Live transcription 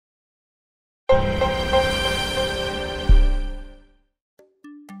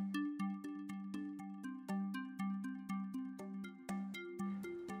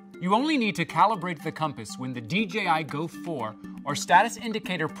You only need to calibrate the compass when the DJI Go 4 or status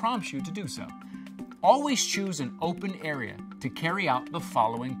indicator prompts you to do so. Always choose an open area to carry out the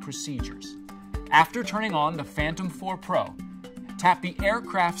following procedures. After turning on the Phantom 4 Pro, tap the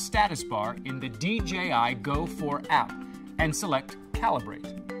aircraft status bar in the DJI Go 4 app and select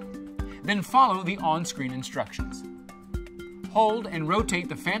Calibrate. Then follow the on-screen instructions. Hold and rotate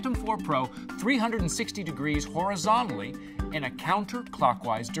the Phantom 4 Pro 360 degrees horizontally in a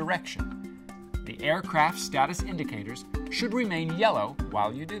counterclockwise direction. The aircraft status indicators should remain yellow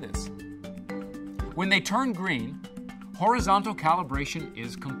while you do this. When they turn green, horizontal calibration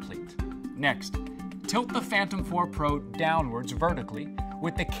is complete. Next, tilt the Phantom 4 Pro downwards vertically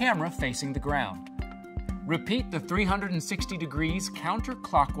with the camera facing the ground. Repeat the 360 degrees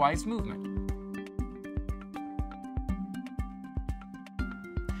counterclockwise movement.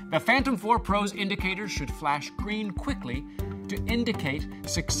 The Phantom 4 Pro's indicators should flash green quickly to indicate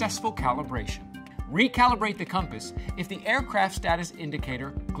successful calibration. Recalibrate the compass if the aircraft status indicator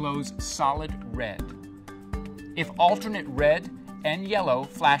glows solid red. If alternate red and yellow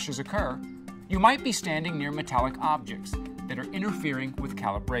flashes occur, you might be standing near metallic objects that are interfering with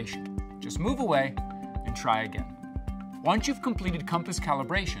calibration. Just move away and try again. Once you've completed compass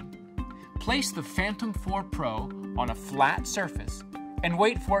calibration, place the Phantom 4 Pro on a flat surface and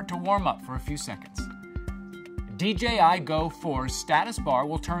wait for it to warm up for a few seconds. DJI Go 4's status bar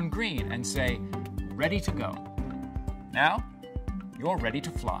will turn green and say, "Ready to go." Now, you're ready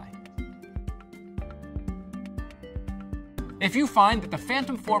to fly. If you find that the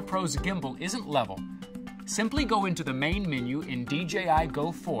Phantom 4 Pro's gimbal isn't level, simply go into the main menu in DJI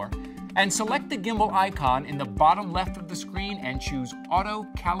Go 4 and select the gimbal icon in the bottom left of the screen and choose Auto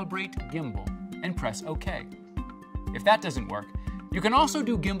Calibrate Gimbal and press OK. If that doesn't work, you can also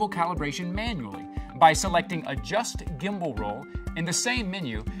do gimbal calibration manually by selecting Adjust Gimbal Roll in the same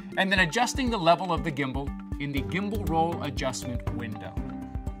menu and then adjusting the level of the gimbal in the Gimbal Roll Adjustment window.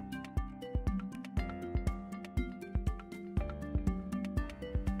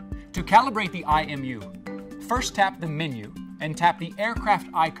 To calibrate the IMU, first tap the menu and tap the aircraft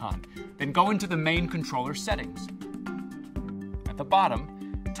icon, then go into the main controller settings. At the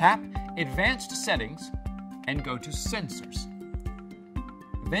bottom, tap Advanced Settings and go to Sensors.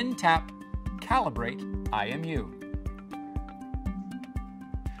 Then tap Calibrate IMU.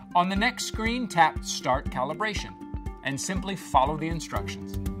 On the next screen, tap Start Calibration and simply follow the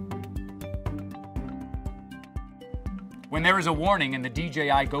instructions. When there is a warning in the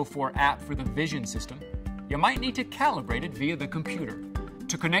DJI Go 4 app for the vision system, you might need to calibrate it via the computer.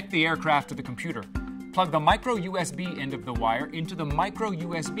 To connect the aircraft to the computer, plug the micro USB end of the wire into the micro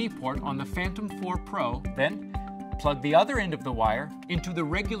USB port on the Phantom 4 Pro, then plug the other end of the wire into the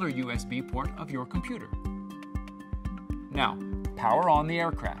regular USB port of your computer. Now, power on the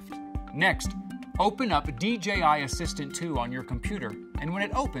aircraft. Next, open up DJI Assistant 2 on your computer, and when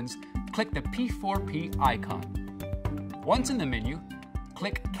it opens, click the P4P icon. Once in the menu,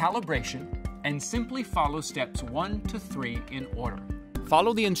 click Calibration and simply follow steps 1 to 3 in order.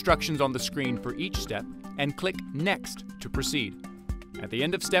 Follow the instructions on the screen for each step and click Next to proceed. At the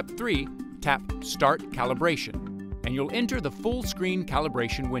end of step 3, tap Start Calibration, and you'll enter the full screen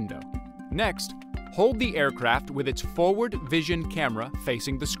calibration window. Next, hold the aircraft with its forward vision camera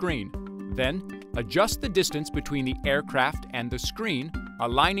facing the screen. Then, adjust the distance between the aircraft and the screen,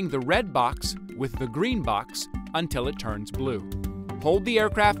 aligning the red box with the green box until it turns blue. Hold the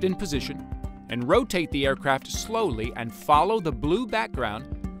aircraft in position and rotate the aircraft slowly and follow the blue background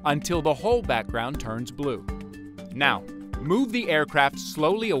until the whole background turns blue. Now, move the aircraft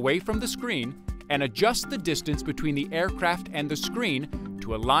slowly away from the screen and adjust the distance between the aircraft and the screen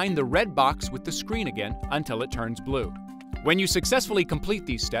to align the red box with the screen again until it turns blue. When you successfully complete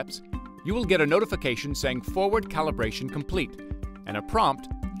these steps, you will get a notification saying Forward Calibration Complete and a prompt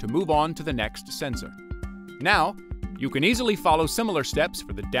to move on to the next sensor. Now, you can easily follow similar steps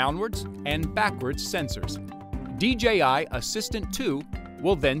for the downwards and backwards sensors. DJI Assistant 2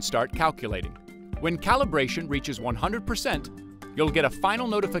 will then start calculating. When calibration reaches 100%, you'll get a final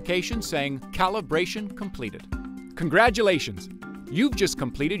notification saying Calibration Completed. Congratulations! You've just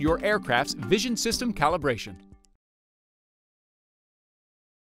completed your aircraft's vision system calibration.